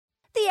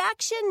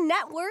Action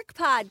Network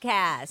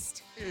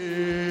podcast. It's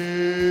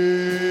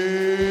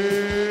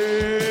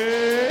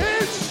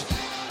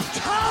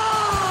time!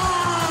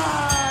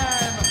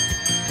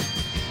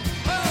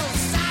 Oh,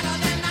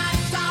 Saturday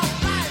night's all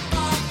right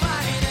for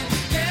fighting.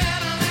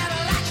 Get a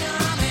little action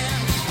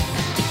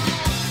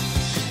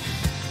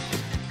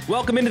in.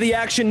 Welcome into the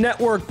Action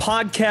Network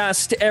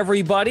podcast,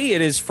 everybody.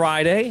 It is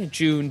Friday,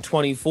 June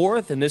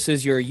 24th, and this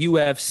is your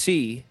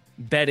UFC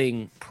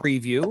betting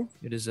preview.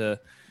 It is a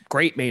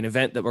great main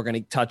event that we're going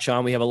to touch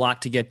on. We have a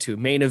lot to get to.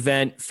 Main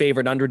event,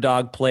 favorite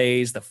underdog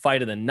plays, the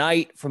fight of the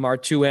night from our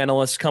two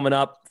analysts coming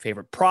up,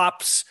 favorite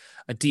props,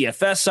 a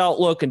DFS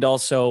outlook, and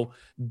also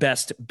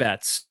best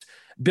bets.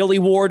 Billy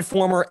Ward,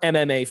 former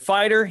MMA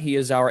fighter. He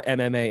is our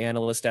MMA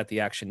analyst at the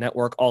Action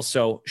Network.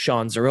 Also,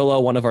 Sean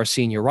Zerillo, one of our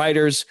senior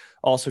writers,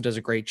 also does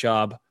a great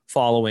job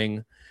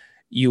following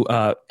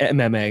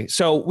MMA.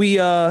 So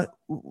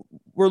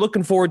we're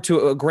looking forward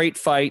to a great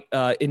fight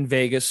in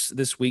Vegas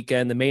this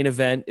weekend. The main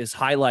event is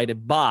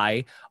highlighted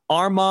by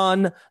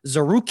Arman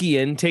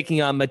Tsarukyan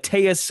taking on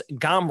Mateusz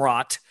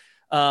Gamrot.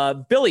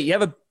 Billy, you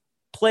have a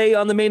play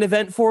on the main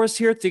event for us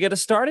here to get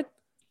us started?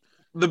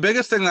 The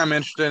biggest thing I'm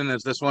interested in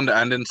is this one to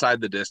end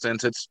inside the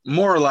distance. It's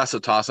more or less a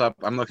toss-up.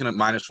 I'm looking at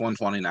minus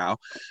 120 now.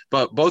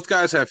 But both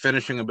guys have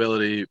finishing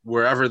ability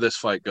wherever this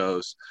fight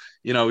goes.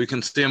 You know, we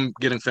can see them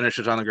getting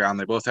finishes on the ground.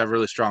 They both have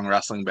really strong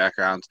wrestling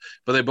backgrounds,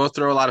 but they both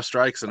throw a lot of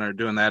strikes and are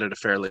doing that at a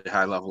fairly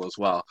high level as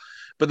well.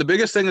 But the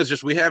biggest thing is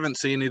just we haven't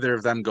seen either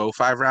of them go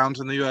 5 rounds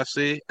in the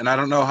UFC, and I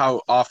don't know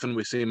how often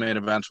we see main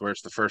events where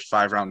it's the first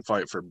 5-round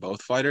fight for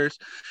both fighters.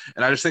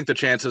 And I just think the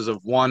chances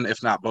of one,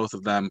 if not both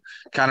of them,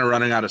 kind of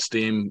running out of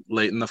steam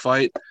late in the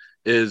fight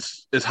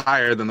is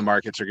higher than the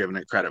markets are giving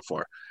it credit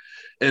for.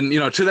 And,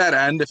 you know, to that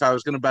end, if I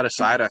was going to bet a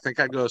side, I think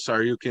I'd go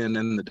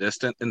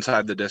Tsarukyan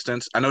inside the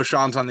distance. I know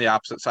Sean's on the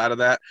opposite side of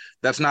that.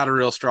 That's not a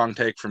real strong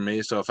take from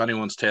me. So if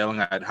anyone's tailing,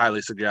 I'd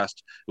highly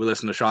suggest we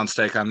listen to Sean's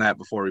take on that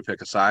before we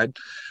pick a side.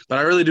 But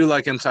I really do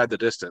like inside the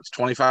distance.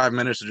 25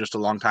 minutes is just a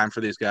long time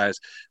for these guys.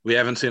 We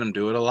haven't seen them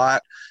do it a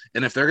lot.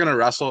 And if they're going to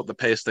wrestle at the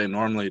pace they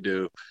normally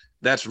do,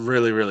 that's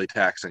really, really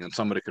taxing, and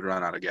somebody could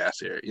run out of gas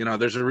here. You know,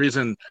 there's a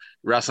reason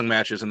wrestling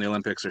matches in the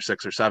Olympics are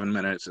 6 or 7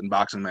 minutes and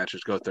boxing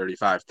matches go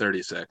 35,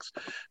 36,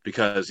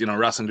 because, you know,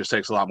 wrestling just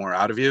takes a lot more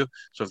out of you.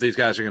 So if these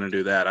guys are going to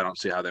do that, I don't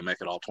see how they make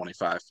it all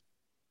 25.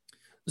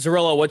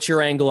 Zerillo, what's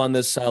your angle on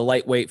this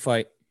lightweight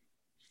fight?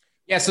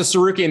 Yeah, so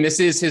Tsarukyan, this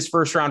is his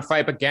first round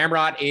fight, but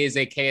Gamrot is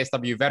a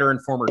KSW veteran,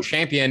 former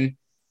champion,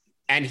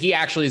 and he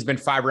actually has been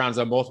 5 rounds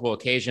on multiple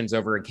occasions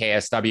over in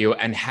KSW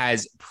and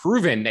has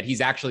proven that he's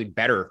actually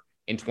better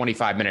in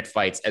 25-minute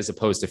fights as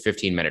opposed to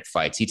 15-minute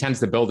fights. He tends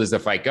to build as the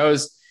fight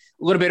goes.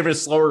 A little bit of a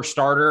slower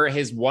starter.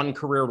 His one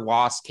career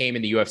loss came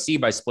in the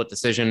UFC by split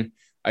decision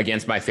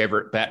against my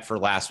favorite bet for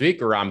last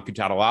week, Aram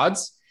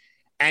Kutadalodz.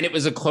 And it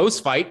was a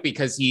close fight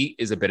because he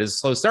is a bit of a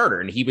slow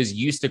starter, and he was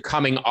used to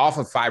coming off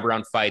of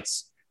 5-round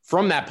fights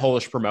from that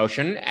Polish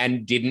promotion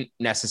and didn't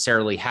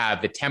necessarily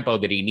have the tempo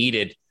that he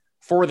needed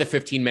for the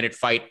 15-minute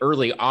fight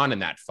early on in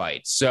that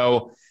fight.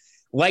 So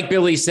like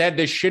Billy said,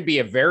 this should be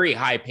a very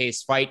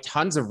high-paced fight.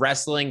 Tons of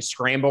wrestling,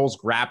 scrambles,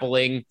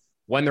 grappling.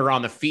 When they're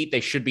on the feet, they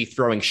should be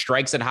throwing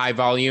strikes at high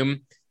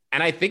volume.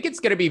 And I think it's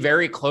going to be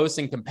very close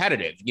and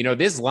competitive. You know,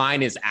 this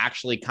line is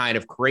actually kind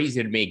of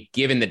crazy to me,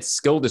 given the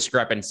skill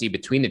discrepancy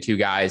between the two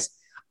guys.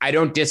 I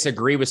don't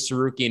disagree with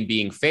Tsarukyan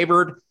being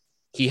favored.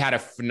 He had a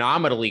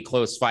phenomenally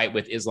close fight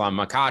with Islam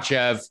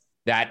Makhachev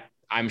that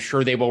I'm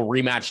sure they will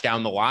rematch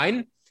down the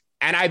line.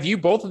 And I view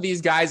both of these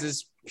guys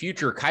as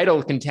future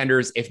title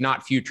contenders, if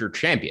not future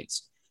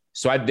champions.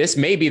 So this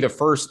may be the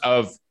first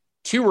of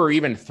 2 or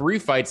even 3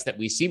 fights that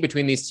we see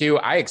between these two.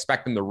 I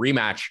expect them to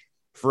rematch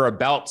for a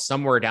belt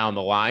somewhere down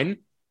the line.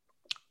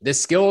 The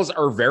skills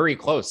are very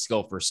close,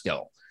 skill for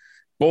skill.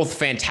 Both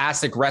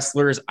fantastic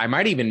wrestlers. I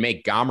might even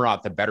make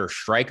Gamrot the better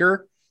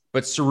striker,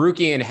 but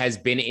Tsarukyan has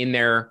been in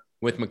there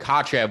with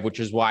Makhachev,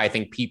 which is why I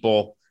think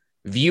people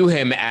view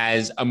him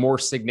as a more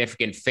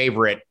significant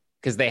favorite,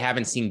 because they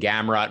haven't seen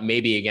Gamrot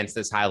maybe against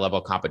this high-level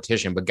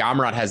competition. But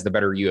Gamrot has the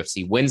better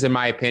UFC wins, in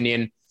my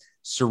opinion.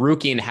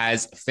 Tsarukyan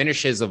has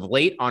finishes of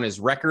late on his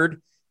record.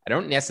 I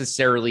don't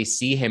necessarily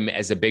see him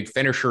as a big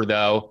finisher,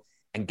 though.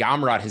 And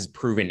Gamrot has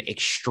proven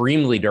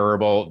extremely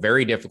durable,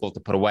 very difficult to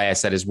put away. I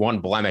said his one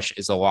blemish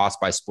is a loss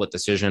by split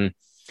decision.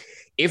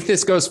 If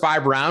this goes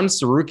 5 rounds,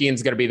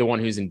 Tsarukyan's going to be the one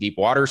who's in deep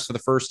waters for the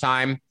first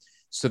time.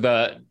 So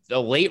the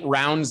late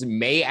rounds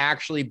may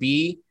actually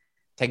be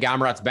to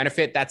Gamrot's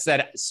benefit. That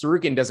said,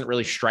 Tsarukyan doesn't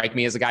really strike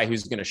me as a guy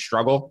who's going to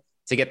struggle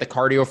to get the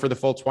cardio for the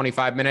full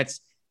 25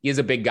 minutes. He is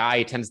a big guy.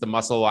 He tends to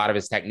muscle a lot of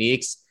his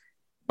techniques.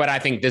 But I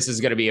think this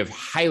is going to be a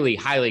highly,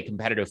 highly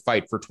competitive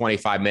fight for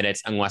 25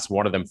 minutes unless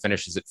one of them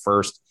finishes it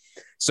first.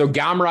 So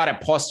Gamrot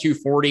at plus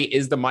 240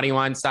 is the money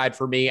line side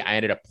for me. I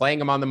ended up playing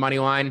him on the money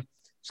line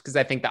just because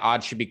I think the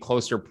odds should be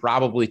closer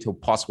probably to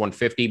plus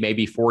 150,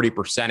 maybe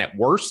 40% at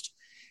worst.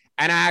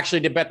 And I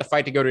actually did bet the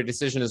fight to go to a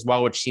decision as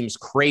well, which seems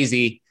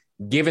crazy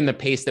given the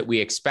pace that we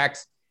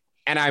expect.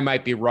 And I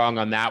might be wrong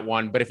on that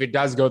one. But if it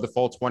does go the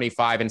full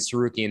 25 and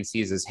Tsarukyan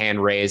sees his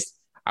hand raised,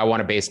 I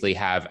want to basically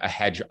have a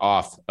hedge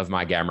off of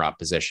my Gamrot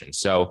position.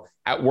 So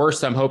at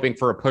worst, I'm hoping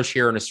for a push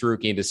here in a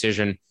Tsarukyan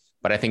decision,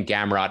 but I think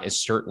Gamrot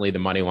is certainly the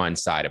money line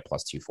side at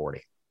plus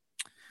 240.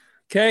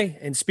 Okay.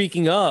 And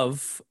speaking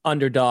of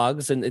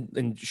underdogs,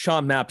 and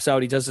Sean maps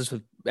out, he does this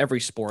with every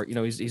sport.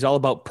 He's all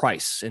about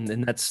price.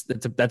 And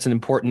that's an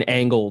important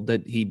angle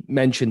that he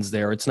mentions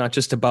there. It's not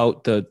just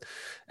about the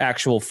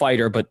actual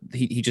fighter, but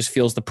he just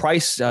feels the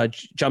price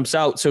jumps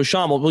out. So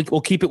Sean,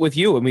 we'll keep it with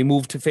you and we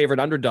move to favorite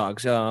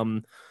underdogs.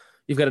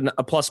 You've got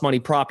a plus money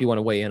prop you want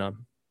to weigh in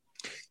on.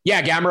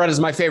 Yeah, Gamrot is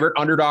my favorite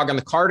underdog on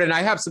the card. And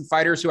I have some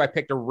fighters who I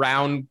picked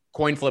around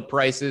coin flip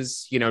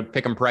prices,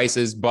 pick 'em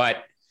prices,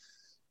 but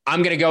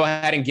I'm going to go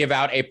ahead and give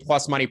out a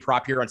plus money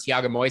prop here on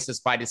Thiago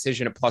Moises by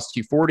decision at plus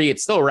 240.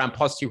 It's still around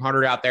plus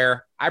 200 out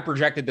there. I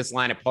projected this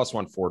line at plus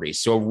 140.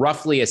 So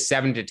roughly a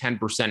 7 to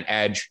 10%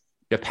 edge,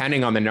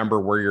 depending on the number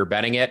where you're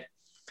betting it.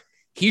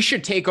 He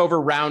should take over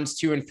rounds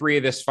 2 and 3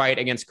 of this fight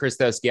against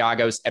Christos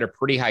Giagos at a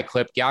pretty high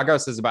clip.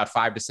 Giagos has about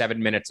 5 to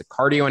 7 minutes of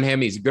cardio in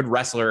him. He's a good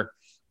wrestler,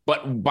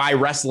 but by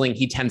wrestling,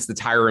 he tends to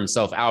tire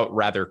himself out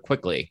rather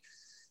quickly.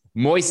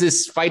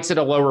 Moises fights at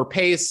a lower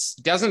pace,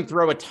 doesn't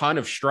throw a ton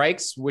of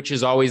strikes, which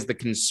is always the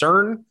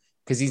concern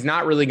because he's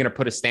not really going to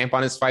put a stamp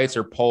on his fights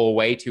or pull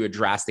away to a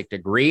drastic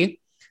degree.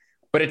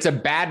 But it's a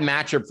bad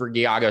matchup for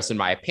Giagos, in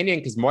my opinion,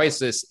 because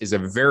Moises is a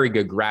very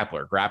good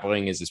grappler.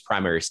 Grappling is his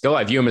primary skill.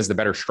 I view him as the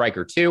better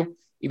striker too,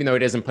 even though he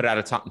doesn't put out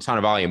a ton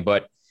of volume.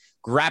 But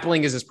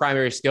grappling is his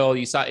primary skill.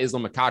 You saw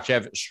Islam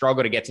Makhachev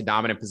struggle to get to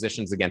dominant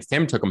positions against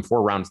him. Took him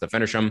 4 rounds to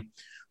finish him,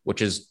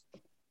 which is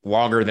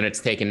longer than it's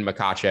taken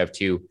Makhachev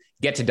to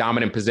get to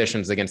dominant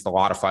positions against a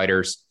lot of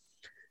fighters.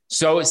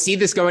 So see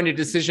this going to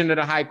decision at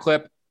a high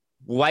clip.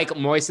 Like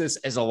Moises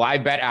as a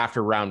live bet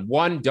after round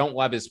 1. Don't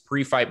love his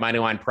pre-fight money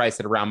line price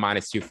at around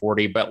minus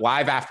 240, but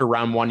live after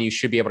round 1, you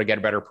should be able to get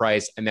a better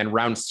price. And then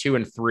rounds 2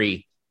 and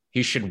 3,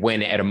 he should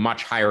win at a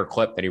much higher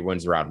clip than he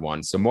wins round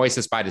 1. So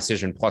Moises by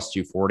decision plus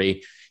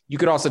 240. You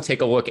could also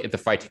take a look at the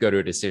fight to go to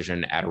a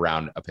decision at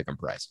around a pick'em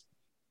price.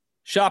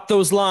 Shop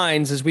those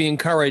lines as we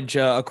encourage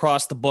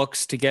across the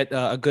books to get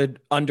a good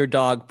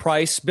underdog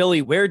price.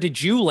 Billy, where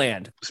did you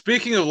land?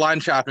 Speaking of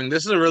line shopping,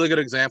 this is a really good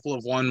example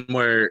of one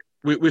where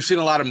we've seen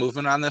a lot of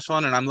movement on this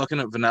one, and I'm looking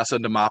at Vanessa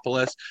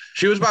Demopoulos.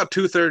 She was about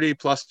 230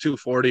 plus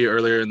 240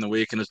 earlier in the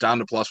week and is down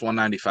to plus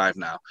 195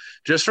 now.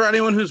 Just for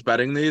anyone who's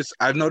betting these,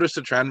 I've noticed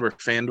a trend where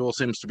FanDuel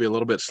seems to be a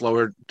little bit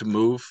slower to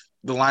move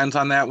the lines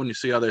on that when you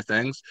see other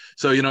things.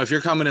 So, if you're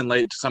coming in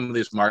late to some of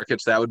these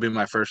markets, that would be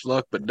my first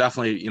look, but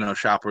definitely,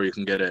 shop where you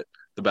can get it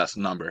the best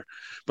number.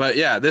 But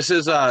yeah, this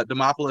is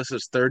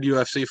Demopoulos' 3rd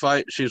UFC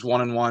fight. She's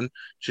 1-1.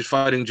 She's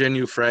fighting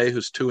Jinyu Frey,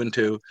 who's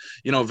 2-2.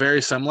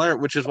 Very similar,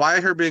 which is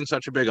why her being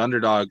such a big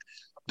underdog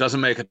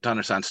doesn't make a ton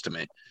of sense to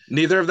me.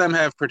 Neither of them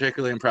have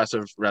particularly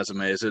impressive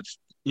resumes. It's,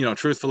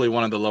 truthfully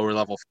one of the lower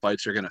level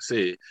fights you're going to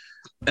see.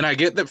 And I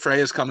get that Frey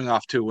is coming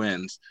off 2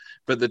 wins,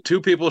 but the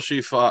 2 people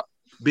she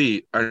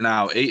beat are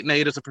now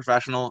 8-8 as a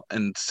professional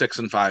and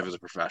 6-5 as a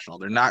professional.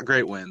 They're not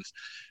great wins.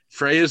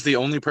 Frey is the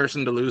only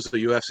person to lose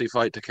the UFC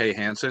fight to Kay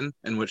Hansen,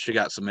 in which she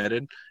got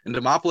submitted, and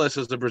Demopoulos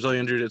is the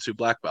Brazilian Jiu-Jitsu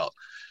black belt.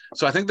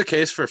 So I think the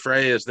case for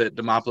Frey is that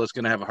Demopoulos is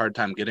going to have a hard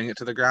time getting it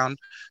to the ground,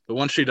 but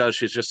once she does,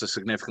 she's just a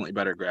significantly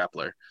better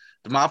grappler.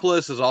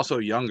 Demopoulos is also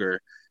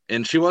younger,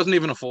 and she wasn't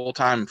even a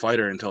full-time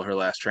fighter until her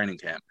last training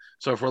camp.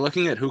 So if we're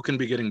looking at who can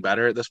be getting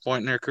better at this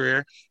point in her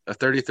career, a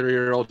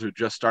 33-year-old who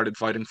just started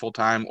fighting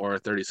full-time or a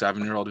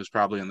 37-year-old who's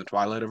probably in the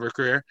twilight of her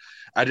career,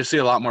 I just see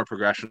a lot more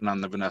progression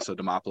on the Vanessa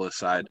Demopoulos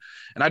side.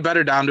 And I'd bet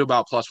her down to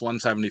about plus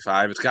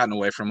 175. It's gotten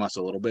away from us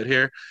a little bit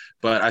here,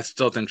 but I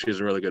still think she's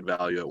a really good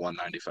value at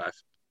 195.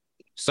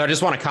 So I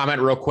just want to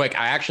comment real quick.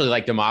 I actually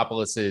like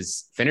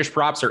Demopoulos' finish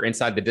props. Her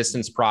inside the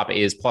distance prop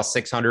is plus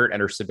 600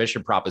 and her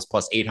submission prop is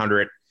plus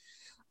 800.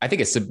 I think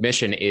a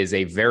submission is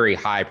a very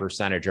high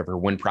percentage of her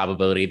win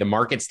probability. The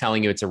market's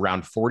telling you it's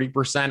around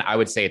 40%. I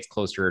would say it's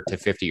closer to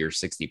 50 or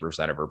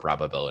 60% of her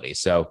probability.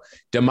 So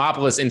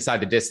Demopoulos inside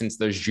the distance,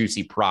 those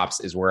juicy props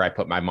is where I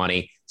put my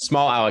money.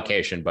 Small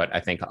allocation, but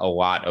I think a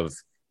lot of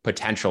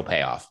potential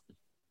payoff.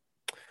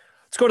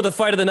 Let's go to the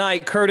fight of the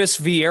night. Curtis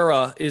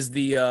Vieira is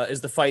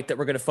the fight that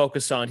we're going to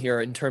focus on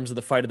here in terms of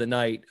the fight of the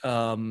night.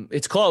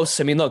 It's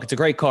close. I mean, look, it's a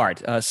great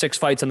card. 6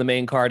 fights on the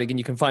main card. Again,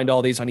 you can find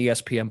all these on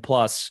ESPN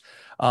Plus.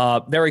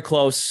 Very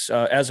close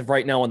as of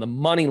right now on the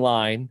money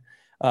line.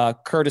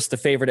 Curtis, the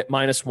favorite at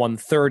minus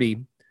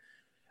 130.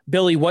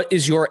 Billy, what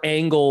is your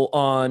angle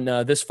on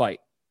this fight?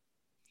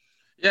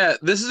 Yeah,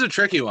 this is a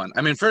tricky one.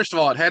 I mean, first of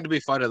all, it had to be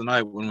fight of the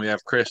night when we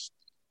have Chris,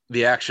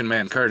 the Action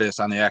Man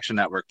Curtis, on the Action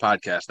Network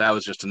podcast. That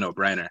was just a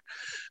no-brainer.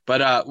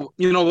 But,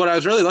 what I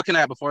was really looking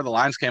at before the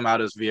lines came out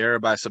is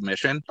Vieira by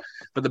submission.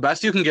 But the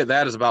best you can get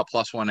that is about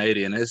plus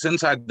 180, and his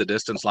inside the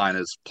distance line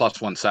is plus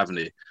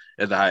 170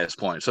 at the highest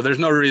point. So there's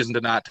no reason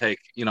to not take,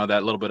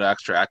 that little bit of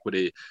extra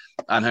equity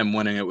on him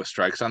winning it with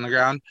strikes on the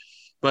ground.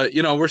 But,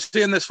 we're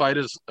seeing this fight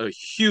as a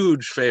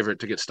huge favorite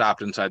to get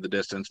stopped inside the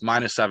distance,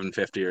 minus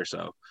 750 or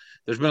so.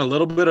 There's been a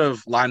little bit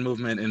of line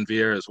movement in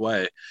Vieira's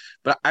way,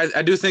 but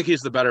I do think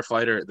he's the better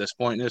fighter at this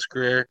point in his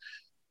career.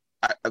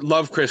 I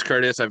love Chris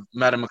Curtis. I've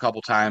met him a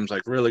couple times,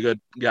 like really good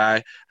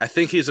guy. I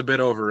think he's a bit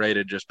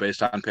overrated just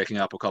based on picking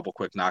up a couple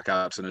quick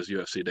knockouts in his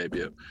UFC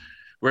debut.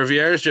 Where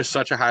Vieira is just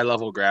such a high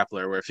level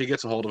grappler, where if he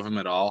gets a hold of him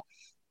at all,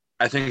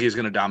 I think he's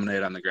going to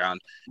dominate on the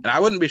ground. And I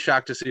wouldn't be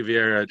shocked to see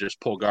Vieira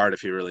just pull guard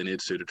if he really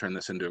needs to turn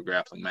this into a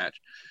grappling match.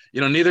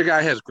 Neither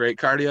guy has great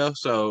cardio.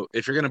 So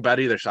if you're going to bet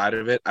either side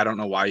of it, I don't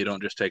know why you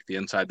don't just take the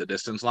inside the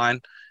distance line.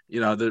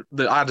 The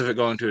odds of it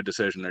going to a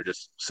decision are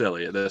just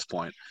silly at this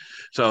point.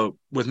 So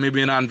with me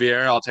being on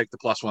Vieira, I'll take the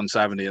plus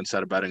 170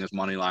 instead of betting his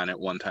money line at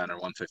 110 or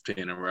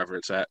 115 or wherever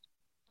it's at.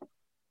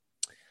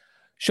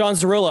 Sean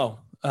Zerillo,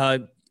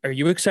 are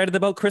you excited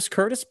about Chris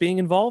Curtis being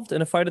involved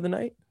in a fight of the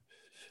night?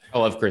 I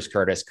love Chris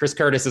Curtis. Chris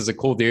Curtis is a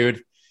cool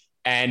dude,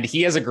 and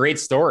he has a great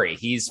story.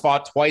 He's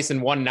fought twice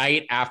in one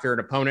night after an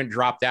opponent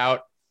dropped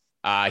out.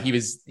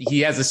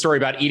 He has a story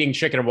about eating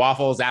chicken and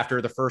waffles after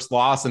the first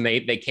loss, and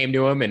they came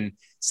to him and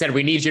said,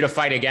 "We need you to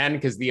fight again,"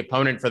 because the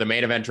opponent for the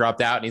main event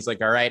dropped out. And he's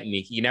like, "All right," and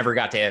he never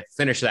got to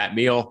finish that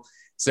meal.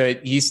 So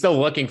he's still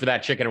looking for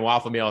that chicken and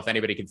waffle meal if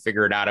anybody can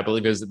figure it out. I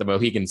believe it was at the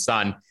Mohegan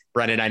Sun.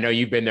 Brendan, I know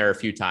you've been there a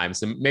few times,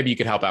 so maybe you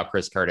could help out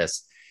Chris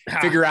Curtis.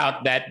 Figure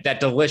out that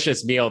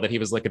delicious meal that he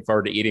was looking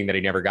forward to eating that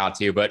he never got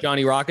to. But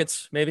Johnny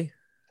Rockets, maybe?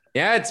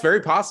 Yeah, it's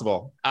very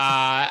possible.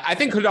 I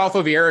think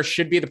Rodolfo Vieira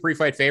should be the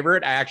pre-fight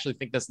favorite. I actually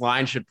think this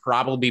line should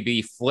probably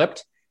be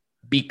flipped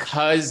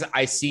because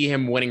I see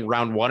him winning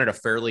round one at a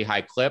fairly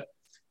high clip.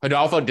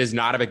 Rodolfo does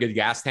not have a good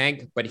gas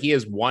tank, but he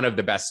is one of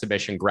the best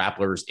submission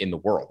grapplers in the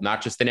world,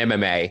 not just in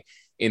MMA,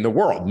 in the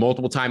world.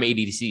 Multiple time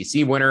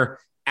ADCC winner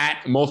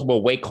at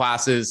multiple weight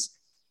classes.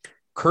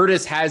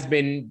 Curtis has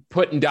been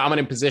put in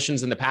dominant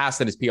positions in the past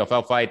in his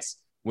PFL fights,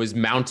 was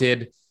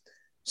mounted.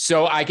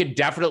 So I could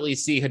definitely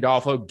see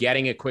Rodolfo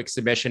getting a quick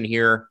submission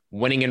here,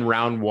 winning in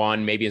round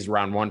one. Maybe his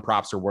round one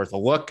props are worth a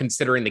look,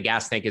 considering the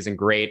gas tank isn't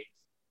great.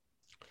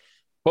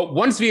 But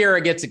once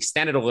Vieira gets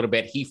extended a little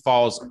bit, he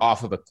falls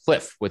off of a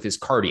cliff with his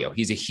cardio.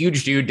 He's a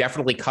huge dude,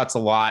 definitely cuts a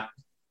lot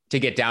to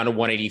get down to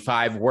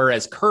 185,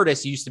 whereas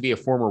Curtis used to be a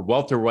former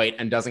welterweight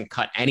and doesn't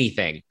cut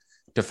anything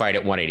to fight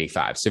at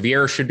 185. So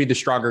Vieira should be the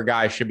stronger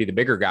guy, should be the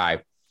bigger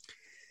guy.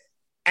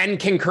 And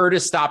can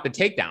Curtis stop the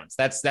takedowns?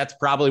 That's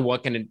probably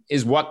what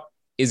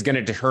is going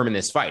to determine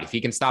this fight. If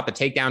he can stop the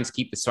takedowns,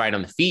 keep the fight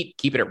on the feet,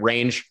 keep it at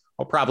range,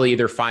 he'll probably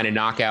either find a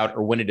knockout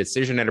or win a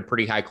decision at a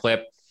pretty high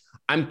clip.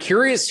 I'm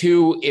curious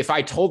if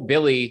I told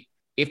Billy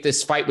if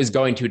this fight was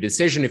going to a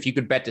decision, if you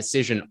could bet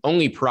decision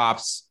only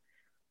props,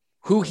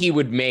 who he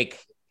would make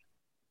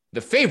the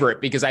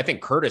favorite, because I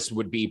think Curtis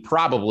would be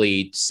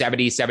probably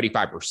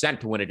 70-75%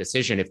 to win a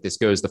decision if this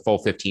goes the full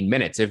 15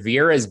 minutes. If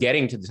Vieira is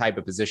getting to the type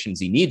of positions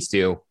he needs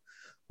to,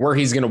 where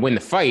he's going to win the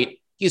fight,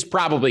 he's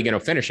probably going to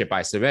finish it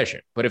by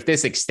submission. But if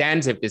this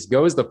extends, if this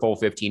goes the full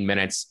 15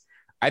 minutes,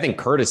 I think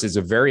Curtis is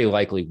a very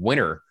likely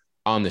winner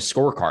on the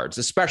scorecards,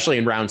 especially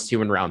in rounds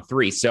 2 and round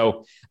 3.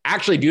 So I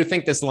actually do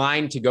think this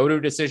line to go to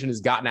a decision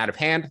has gotten out of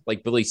hand.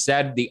 Like Billy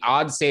said, the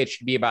odds say it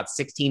should be about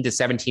 16 to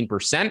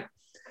 17%.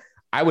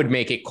 I would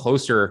make it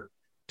closer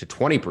to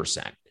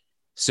 20%.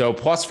 So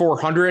plus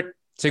 400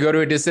 to go to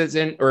a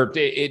decision, or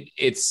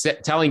it's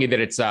telling you that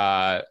it's,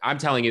 I'm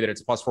telling you that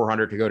it's plus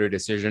 400 to go to a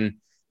decision.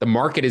 The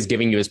market is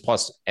giving you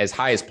as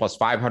high as plus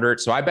 500.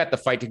 So I bet the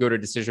fight to go to a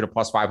decision of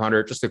plus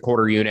 500, just a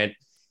quarter unit.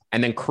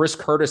 And then Chris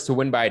Curtis to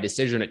win by a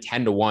decision at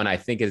 10-1, I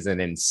think is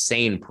an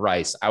insane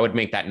price. I would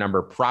make that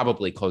number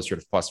probably closer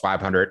to plus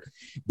 500.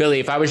 Billy,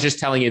 if I was just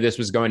telling you this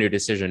was going to a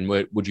decision,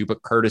 would you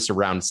put Curtis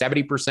around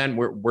 70%?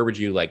 Where would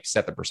you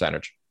set the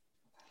percentage?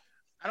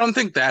 I don't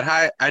think that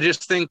high. I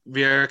just think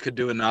Vieira could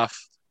do enough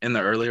in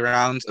the early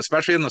rounds,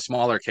 especially in the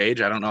smaller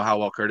cage. I don't know how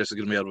well Curtis is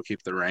going to be able to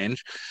keep the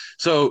range.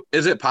 So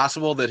is it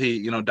possible that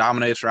he,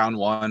 dominates round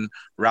 1,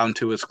 round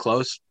 2 is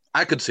close?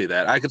 I could see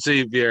that. I could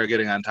see Vieira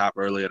getting on top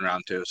early in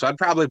round 2. So I'd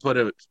probably put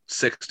it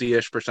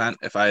 60-ish%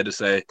 if I had to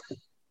say,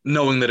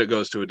 knowing that it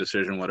goes to a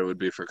decision, what it would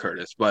be for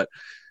Curtis. But,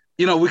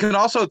 we can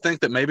also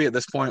think that maybe at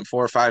this point,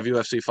 4 or 5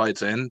 UFC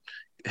fights in,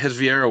 has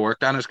Vieira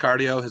worked on his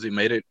cardio? Has he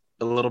made it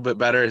a little bit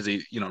better? Has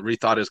he,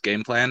 rethought his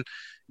game plan?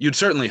 You'd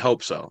certainly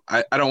hope so.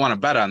 I don't want to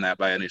bet on that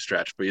by any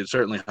stretch, but you'd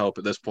certainly hope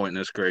at this point in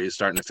his career, he's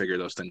starting to figure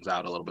those things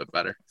out a little bit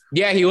better.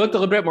 Yeah, he looked a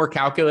little bit more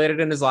calculated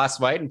in his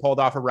last fight and pulled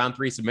off a round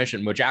 3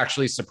 submission, which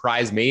actually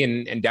surprised me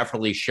and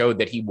definitely showed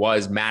that he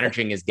was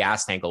managing his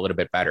gas tank a little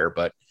bit better.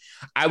 But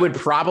I would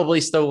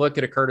probably still look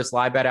at a Curtis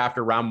live bet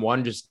after round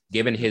 1, just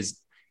given his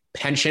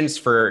penchants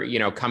for,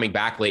 coming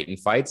back late in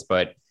fights.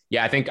 But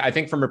yeah, I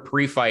think from a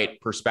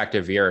pre-fight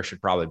perspective, Vieira should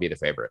probably be the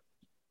favorite.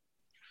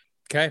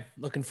 Okay,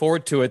 looking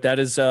forward to it. That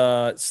is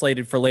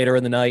slated for later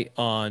in the night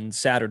on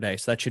Saturday,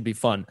 so that should be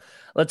fun.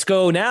 Let's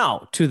go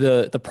now to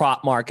the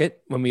prop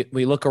market. When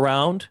we look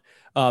around,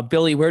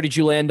 Billy, where did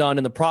you land on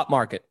in the prop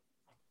market?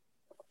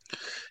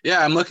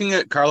 Yeah, I'm looking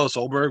at Carlos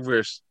Ulberg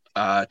versus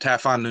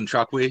Tafon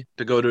Nchukwi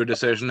to go to a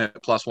decision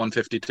at plus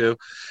 152,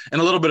 and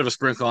a little bit of a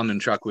sprinkle on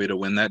Nchukwi to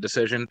win that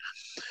decision.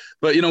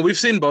 But, we've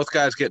seen both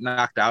guys get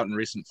knocked out in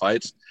recent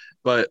fights.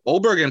 But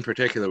Olberg in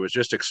particular was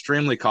just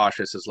extremely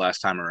cautious his last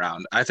time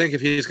around. I think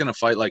if he's going to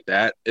fight like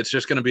that, it's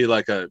just going to be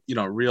like a,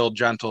 real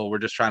gentle, we're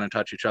just trying to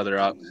touch each other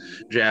up,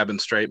 jab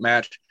and straight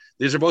match.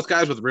 These are both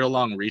guys with real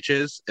long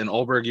reaches, and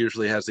Olberg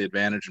usually has the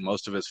advantage in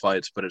most of his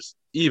fights, but it's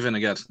even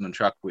against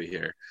Nunchukwi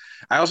here.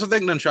 I also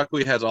think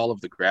Nunchukwi has all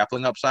of the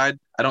grappling upside.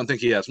 I don't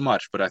think he has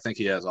much, but I think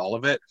he has all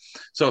of it.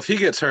 So if he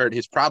gets hurt,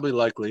 he's probably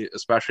likely,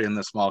 especially in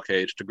this small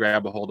cage, to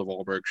grab a hold of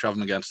Olberg, shove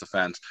him against the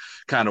fence,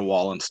 kind of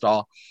wall and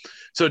stall.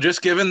 So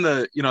just given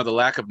the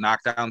lack of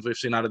knockdowns we've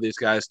seen out of these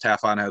guys,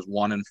 Tafon has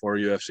 1 in 4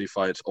 UFC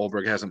fights.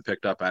 Olberg hasn't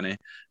picked up any.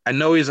 I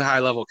know he's a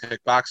high-level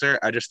kickboxer.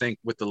 I just think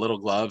with the little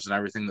gloves and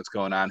everything that's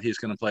going on, he's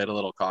going to play it a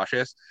little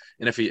cautious.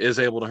 And if he is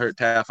able to hurt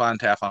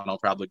Tafon will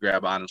probably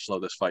grab on and slow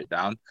this fight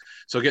down.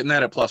 So getting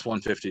that at plus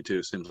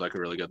 152 seems like a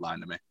really good line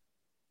to me.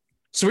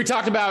 So we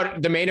talked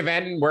about the main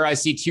event where I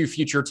see 2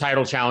 future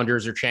title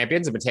challengers or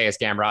champions, Mateusz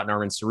Gamrot and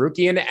Arman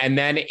Tsarukyan. And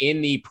then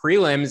in the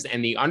prelims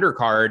and the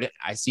undercard,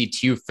 I see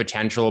 2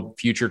 potential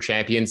future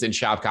champions in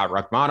Shavkat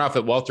Rakhmonov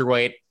at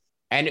welterweight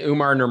and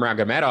Umar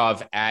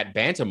Nurmagomedov at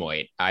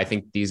bantamweight. I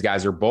think these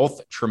guys are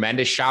both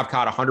tremendous.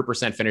 Shavkat,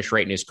 100% finish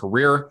rate in his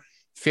career,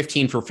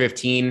 15 for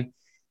 15.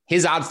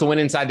 His odds to win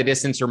inside the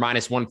distance are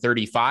minus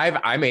 135.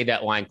 I made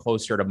that line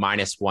closer to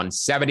minus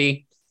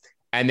 170.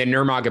 And then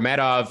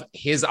Nurmagomedov,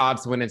 his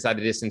odds to win inside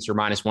the distance are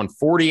minus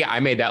 140.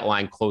 I made that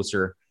line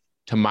closer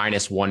to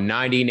minus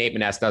 190. Nate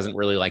Maness doesn't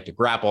really like to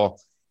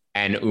grapple,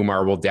 and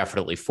Umar will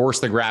definitely force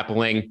the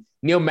grappling.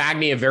 Neil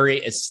Magny, a very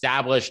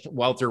established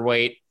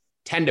welterweight,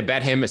 tend to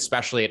bet him,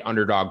 especially at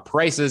underdog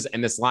prices,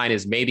 and this line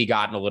has maybe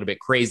gotten a little bit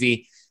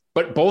crazy.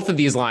 But both of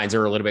these lines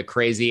are a little bit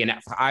crazy, and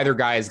if either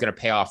guy is going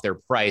to pay off their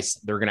price,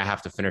 they're going to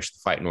have to finish the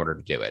fight in order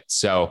to do it.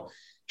 So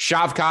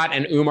Shavkat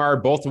and Umar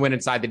both win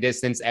inside the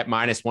distance at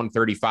minus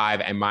 135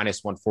 and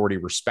minus 140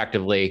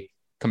 respectively.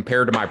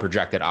 Compared to my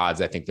projected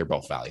odds, I think they're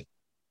both value.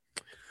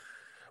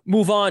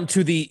 Move on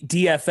to the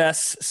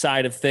DFS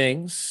side of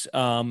things.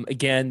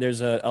 Again, there's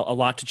a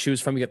lot to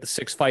choose from. You got the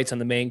 6 fights on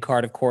the main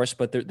card, of course,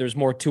 but there's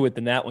more to it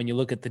than that when you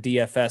look at the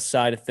DFS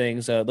side of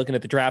things. Looking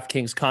at the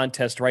DraftKings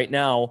contest right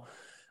now,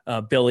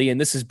 Billy,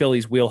 and this is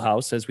Billy's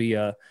wheelhouse, as we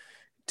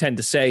tend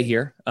to say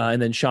here,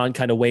 and then Sean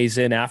kind of weighs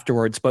in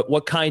afterwards. But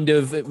what kind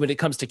of, when it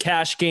comes to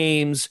cash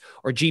games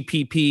or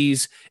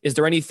GPPs, is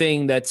there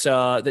anything that's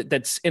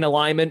in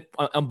alignment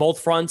on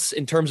both fronts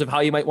in terms of how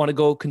you might want to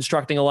go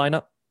constructing a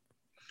lineup?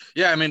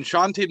 Yeah, I mean,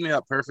 Sean teed me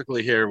up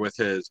perfectly here with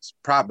his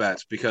prop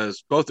bets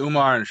because both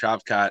Umar and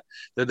Shavkat,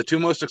 they're the 2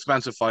 most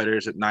expensive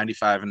fighters at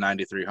 95 and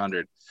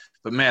 9,300.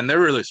 But man,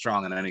 they're really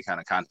strong in any kind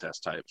of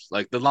contest types.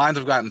 Like the lines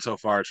I've gotten so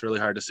far, it's really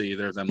hard to see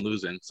either of them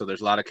losing. So there's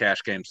a lot of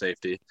cash game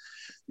safety.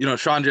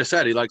 Sean just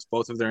said he likes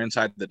both of their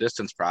inside the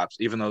distance props,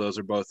 even though those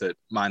are both at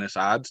minus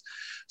odds.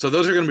 So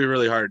those are going to be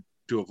really hard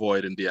to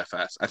avoid in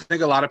DFS. I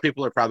think a lot of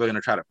people are probably going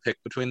to try to pick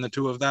between the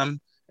 2 of them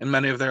in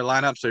many of their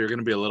lineups. So you're going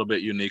to be a little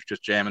bit unique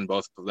just jamming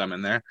both of them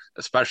in there,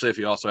 especially if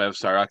you also have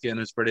Tsarukyan,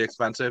 who's pretty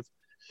expensive.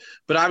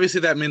 But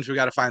obviously that means we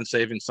got to find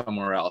savings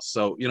somewhere else.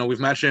 So, we've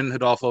mentioned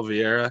Rodolfo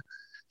Vieira.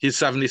 He's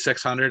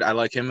 7,600. I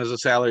like him as a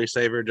salary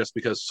saver just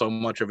because so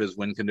much of his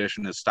win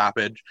condition is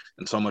stoppage,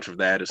 and so much of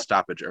that is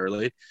stoppage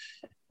early.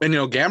 And,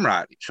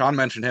 Gamrot, Sean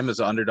mentioned him as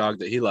an underdog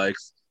that he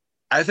likes.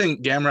 I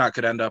think Gamrot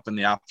could end up in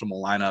the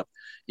optimal lineup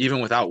even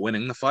without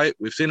winning the fight.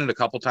 We've seen it a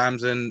couple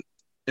times in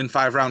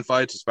 5-round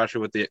fights,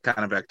 especially with the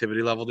kind of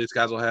activity level these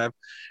guys will have.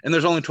 And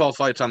there's only 12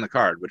 fights on the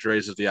card, which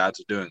raises the odds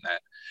of doing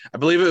that. I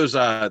believe it was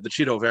the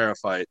Chito Vera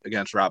fight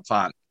against Rob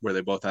Font, where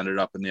they both ended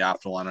up in the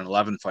optimal on an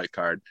 11-fight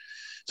card.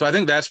 So I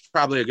think that's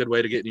probably a good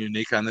way to get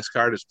unique on this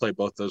card is play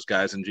both those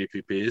guys in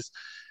GPPs.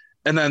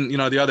 And then,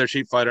 the other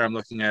cheap fighter I'm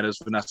looking at is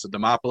Vanessa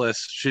Demopoulos.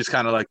 She's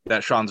kind of like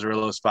that Sean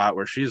Zerillo spot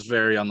where she's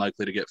very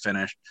unlikely to get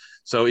finished.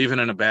 So even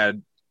in a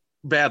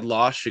bad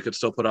loss, she could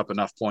still put up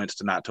enough points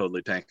to not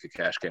totally tank a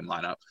cash game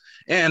lineup.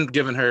 And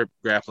given her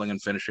grappling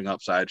and finishing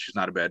upside, she's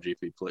not a bad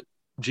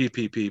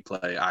GPP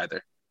play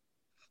either.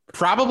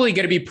 Probably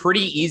going to be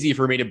pretty easy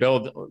for me to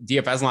build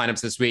DFS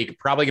lineups this week.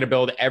 Probably going to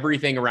build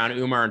everything around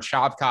Umar and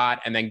Shavkat,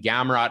 and then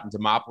Gamrot and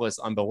Demopoulos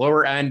on the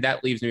lower end.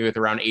 That leaves me with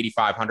around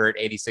 8,500,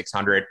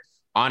 8,600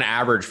 on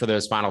average for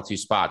those final 2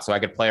 spots. So I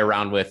could play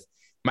around with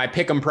my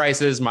pick'em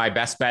prices. My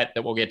best bet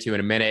that we'll get to in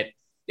a minute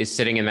is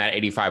sitting in that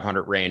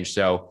 8,500 range.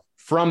 So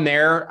from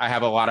there, I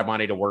have a lot of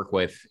money to work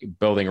with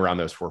building around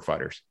those 4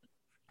 fighters.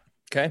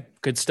 Okay.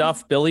 Good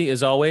stuff, Billy,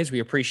 as always. We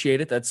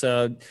appreciate it. That's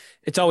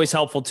it's always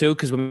helpful too,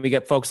 because when we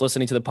get folks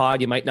listening to the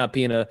pod, you might not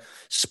be in a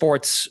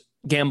sports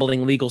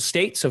gambling legal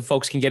state. So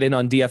folks can get in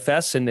on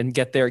DFS and then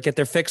get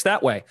their fix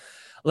that way.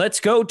 Let's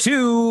go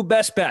to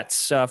best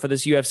bets for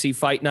this UFC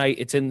fight night.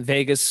 It's in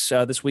Vegas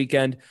this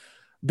weekend.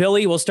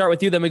 Billy, we'll start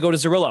with you. Then we go to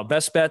Zerillo.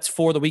 Best bets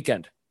for the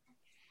weekend.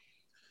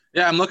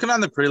 Yeah, I'm looking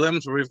on the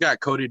prelims where we've got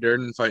Cody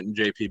Durden fighting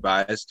JP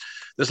Buys.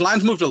 This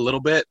line's moved a little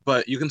bit,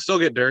 but you can still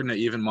get Durden at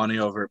even money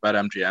over at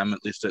BetMGM, at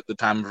least at the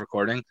time of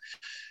recording.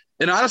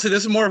 And honestly,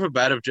 this is more of a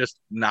bet of just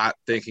not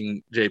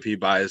thinking JP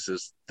Buys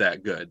is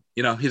that good.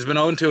 He's been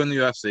 0-2 in the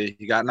UFC.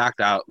 He got knocked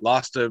out,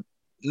 lost to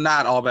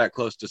not all that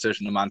close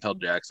decision to Montel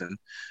Jackson.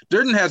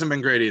 Durden hasn't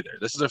been great either.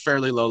 This is a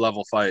fairly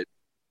low-level fight,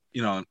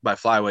 by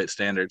flyweight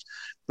standards.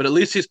 But at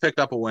least he's picked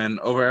up a win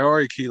over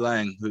Aori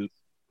Keelang,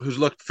 who's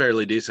looked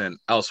fairly decent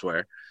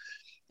elsewhere.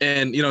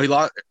 And, he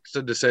lost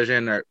a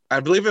decision, or I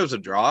believe it was a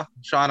draw.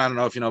 Sean, I don't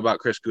know if you know about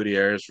Chris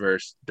Gutierrez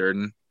versus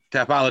Durden.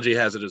 Tapology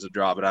has it as a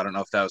draw, but I don't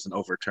know if that was an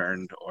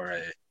overturned or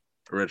a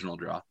original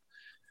draw.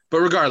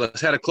 But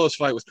regardless, had a close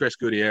fight with Chris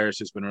Gutierrez,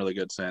 who's been really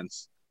good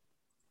since.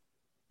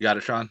 You got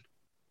it, Sean?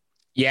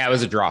 Yeah, it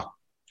was a draw.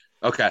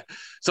 Okay.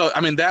 So,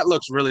 that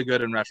looks really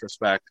good in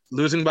retrospect.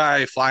 Losing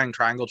by flying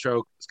triangle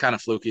choke is kind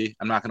of fluky.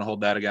 I'm not going to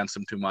hold that against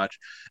him too much.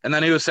 And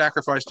then he was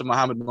sacrificed to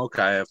Muhammad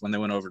Mokaev when they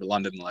went over to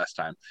London the last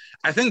time.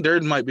 I think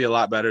Durden might be a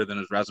lot better than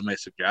his resume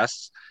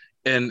suggests.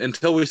 And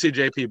until we see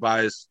JP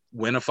Buys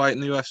win a fight in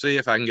the UFC,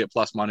 if I can get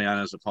plus money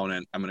on his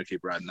opponent, I'm going to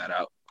keep riding that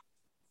out.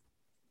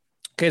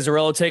 Okay,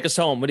 Zerillo, take us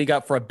home. What do you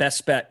got for a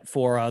best bet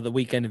for the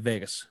weekend in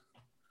Vegas?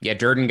 Yeah,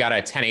 Durden got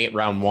a 10-8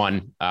 round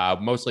one,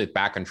 mostly with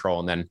back control,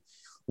 and then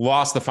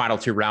lost the final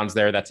 2 rounds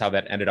there. That's how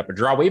that ended up a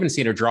draw. We haven't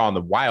seen a draw in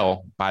the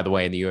while, by the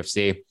way, in the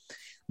UFC.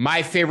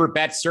 My favorite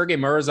bet, Sergey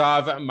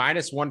Morozov,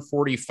 minus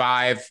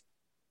 145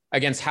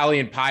 against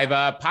Raulian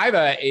Paiva.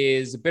 Paiva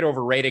is a bit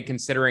overrated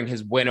considering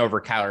his win over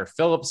Kyler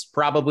Phillips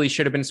probably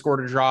should have been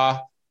scored a draw.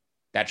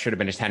 That should have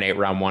been a 10-8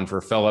 round one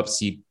for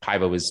Phillips.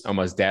 Paiva was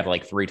almost dead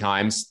like 3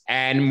 times.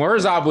 And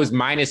Morozov was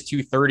minus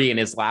 230 in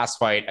his last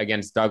fight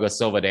against Douglas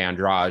Silva de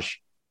Andrade.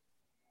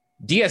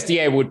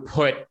 DSDA would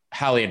put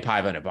Raulian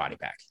Paiva in a body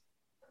bag.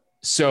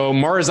 So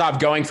Morozov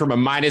going from a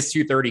minus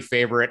 230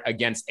 favorite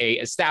against a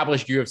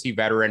established UFC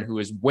veteran who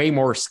is way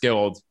more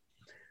skilled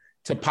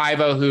to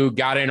Paiva, who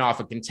got in off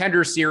a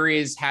contender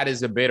series, had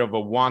a bit of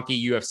a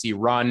wonky UFC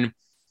run,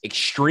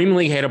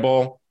 extremely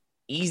hittable,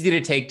 easy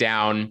to take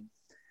down.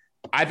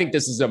 I think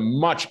this is a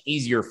much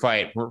easier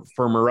fight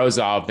for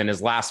Morozov than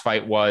his last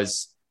fight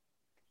was.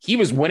 He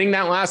was winning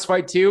that last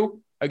fight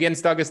too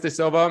against Douglas de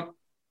Silva.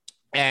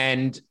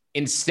 And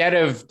instead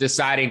of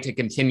deciding to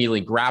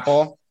continually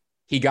grapple,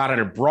 he got in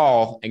a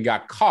brawl and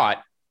got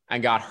caught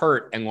and got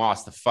hurt and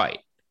lost the fight.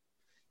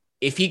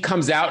 If he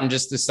comes out and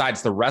just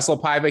decides to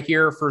wrestle Paiva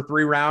here for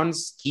 3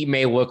 rounds, he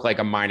may look like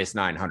a minus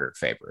 900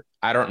 favorite.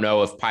 I don't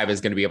know if Paiva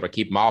is going to be able to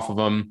keep him off of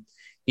him.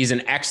 He's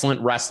an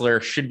excellent wrestler,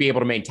 should be able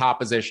to maintain top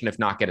position, if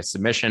not get a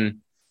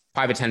submission.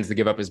 Paiva tends to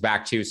give up his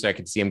back too, so I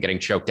could see him getting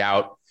choked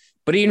out.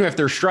 But even if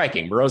they're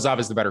striking, Morozov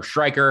is the better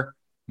striker,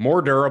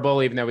 more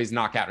durable, even though he's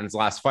knocked out in his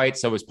last fight.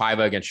 So was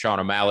Paiva against Sean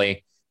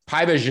O'Malley.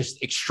 Paiva is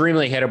just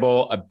extremely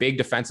hittable, a big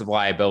defensive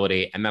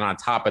liability. And then on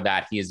top of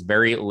that, he has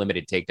very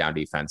limited takedown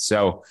defense.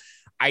 So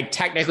I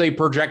technically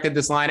projected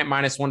this line at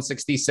minus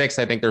 166.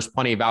 I think there's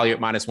plenty of value at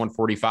minus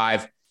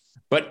 145.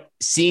 But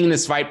seeing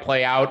this fight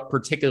play out,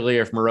 particularly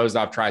if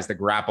Morozov tries to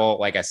grapple,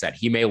 like I said,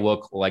 he may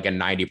look like a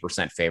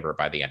 90% favorite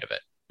by the end of it.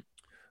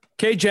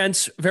 Okay,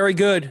 gents, very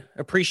good.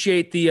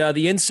 Appreciate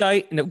the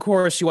insight, and of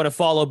course, you want to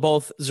follow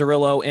both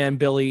Zerillo and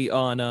Billy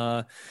on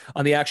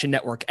the Action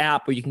Network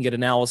app, where you can get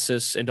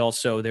analysis and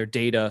also their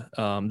data,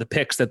 the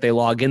picks that they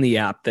log in the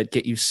app that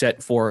get you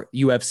set for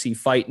UFC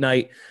Fight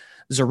Night.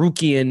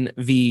 Tsarukyan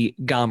v.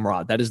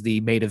 Gamrot. That is the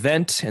main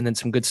event, and then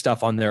some good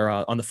stuff on there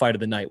on the fight of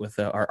the night with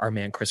our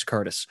man Chris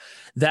Curtis.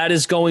 That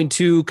is going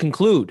to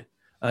conclude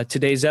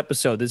today's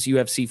episode, this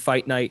UFC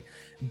Fight Night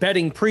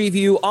betting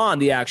preview on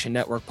the Action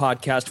Network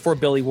podcast. For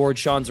Billy Ward,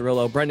 Sean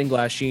Zerillo, Brendan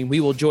Glasheen, we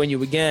will join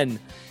you again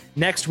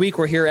next week.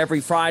 We're here every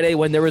Friday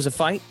when there is a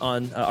fight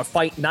on a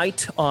fight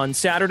night on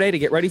Saturday to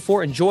get ready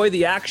for. Enjoy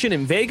the action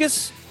in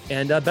Vegas,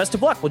 and best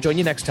of luck. We'll join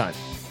you next time.